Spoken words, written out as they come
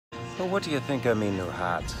Well, what do you think of me new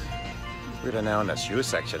hat? We're now in the shoe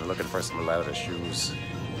section looking for some leather shoes.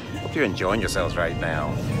 Hope you're enjoying yourselves right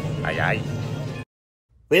now. Aye aye.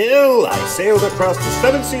 Well, I sailed across the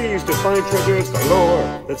 7 seas to find treasures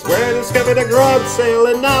galore. That's where I discovered a garage sale,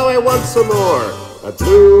 and now I want some more. A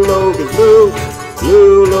blue Logan's loot,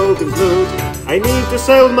 blue Logan's loot. I need to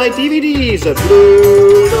sell my DVDs at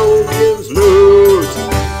blue Logan's loot.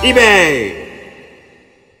 eBay!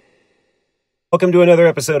 Welcome to another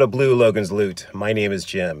episode of Blue Logan's Loot. My name is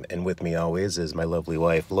Jim, and with me always is my lovely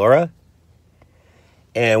wife, Laura.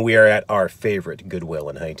 And we are at our favorite Goodwill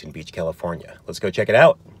in Huntington Beach, California. Let's go check it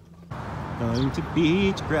out. Going to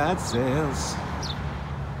beach garage sales.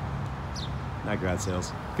 Not garage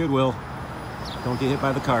sales. Goodwill. Don't get hit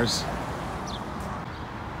by the cars.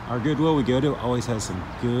 Our Goodwill we go to always has some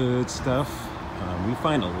good stuff. We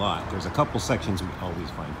find a lot. There's a couple sections we always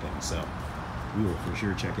find things, so we will for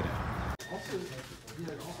sure check it out.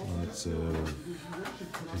 Lots of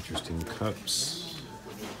interesting cups.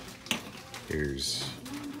 Here's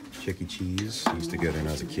Chuck E. Cheese. I used to go there when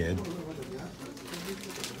I was a kid.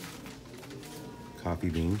 Coffee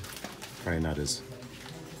bean. Probably not as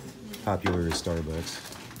popular as Starbucks.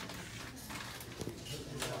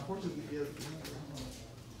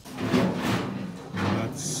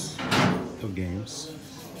 Lots of games.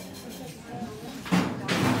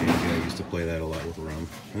 I used to play that a lot with rum.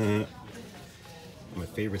 My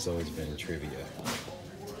favorite's always been trivia.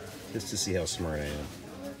 Just to see how smart I am.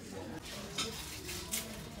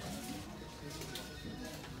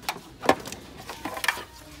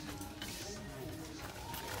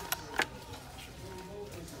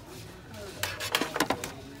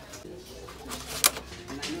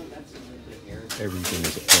 Everything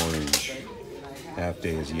is orange. Half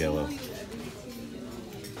day is yellow.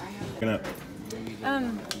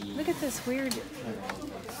 Look at this weird,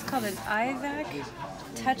 it's called an iVac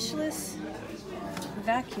touchless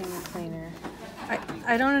vacuum cleaner.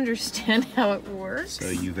 I don't understand how it works. So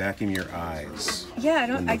you vacuum your eyes.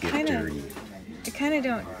 Yeah, I kind of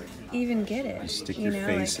don't even get it. You stick your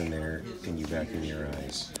face in there and you vacuum your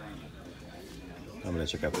eyes. I'm gonna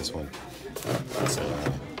check out this one. So,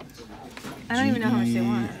 I don't even know how much they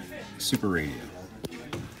want. Super Radio.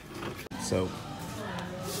 So,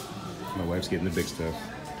 my wife's getting the big stuff.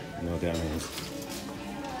 No down hands.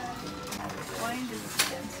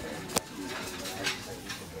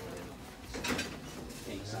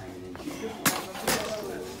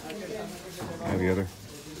 Have the other?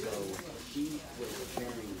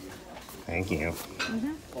 Thank you.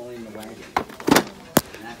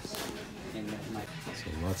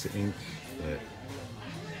 So lots of ink, but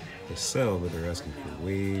they sell, but they're asking for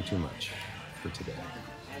way too much for today.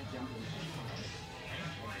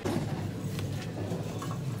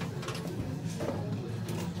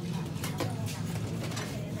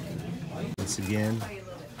 Once again,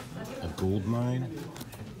 a gold mine,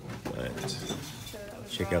 but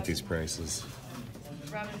check out these prices.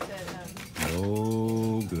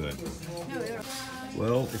 No good.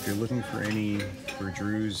 Well, if you're looking for any for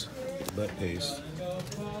Drew's butt paste,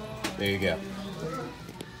 there you go.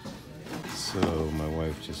 So my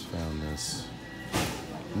wife just found this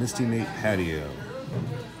Misty Mate Patio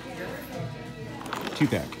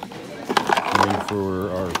 2-pack. And for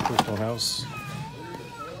our personal house,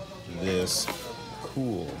 this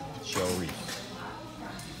cool shell reef.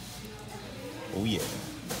 Oh yeah.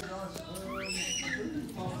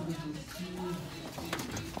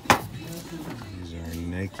 These are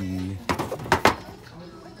Nike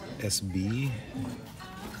SB.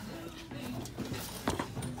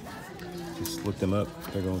 Just look them up.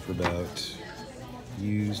 They're going for about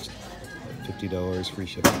used $50 free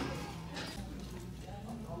shipping.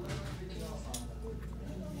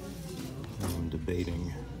 I'm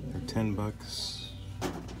debating. They're $10.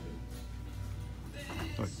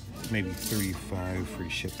 Like maybe $35 free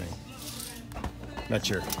shipping. Not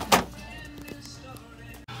sure.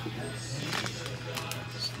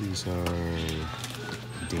 So these are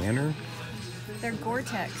Danner. They're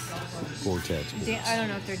Gore-Tex. Gore-Tex. I don't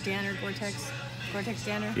know if they're Dan or Gore-Tex. Gore-Tex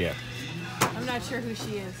Danner? Yeah. I'm not sure who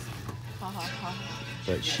she is. Ha ha ha.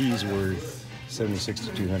 But she's worth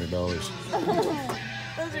 $76 to $200.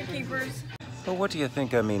 Those are keepers. Well, what do you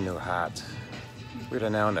think of me new hat? We're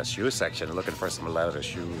now in the shoe section looking for some leather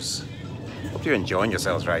shoes. Hope you're enjoying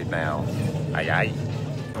yourselves right now. Aye aye.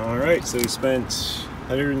 Alright, so we spent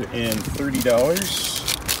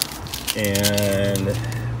 $130 and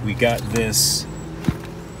we got this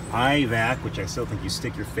iVac, which I still think you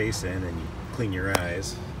stick your face in and you clean your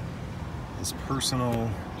eyes. This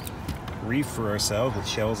personal reef for ourselves with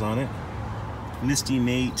shells on it. Misty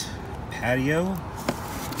Mate Patio.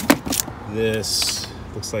 This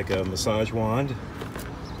Looks like a massage wand.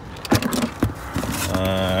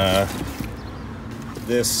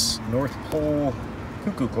 This North Pole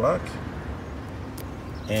cuckoo clock.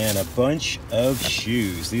 And a bunch of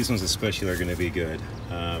shoes. These ones especially are going to be good.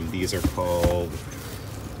 These are called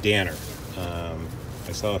Danner.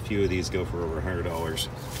 I saw a few of these go for over $100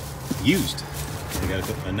 used. They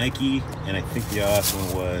got a Nike, and I think the last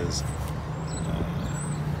one was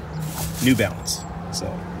New Balance.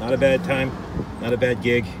 So not a bad time, not a bad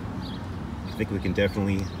gig. I think we can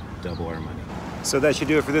definitely double our money. So that should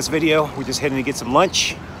do it for this video. We're just heading to get some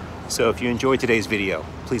lunch. So if you enjoyed today's video,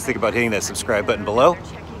 please think about hitting that subscribe button below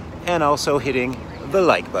and also hitting the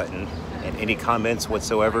like button, and any comments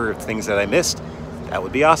whatsoever of things that I missed, that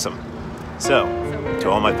would be awesome. So to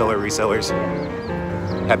all my fellow resellers,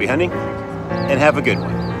 happy hunting and have a good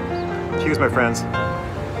one. Cheers, my friends.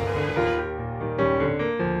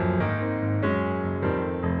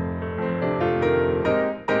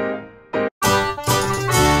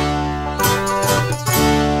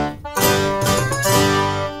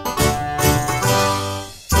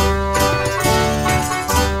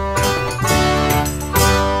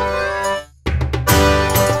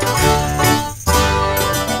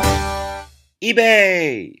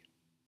 eBay!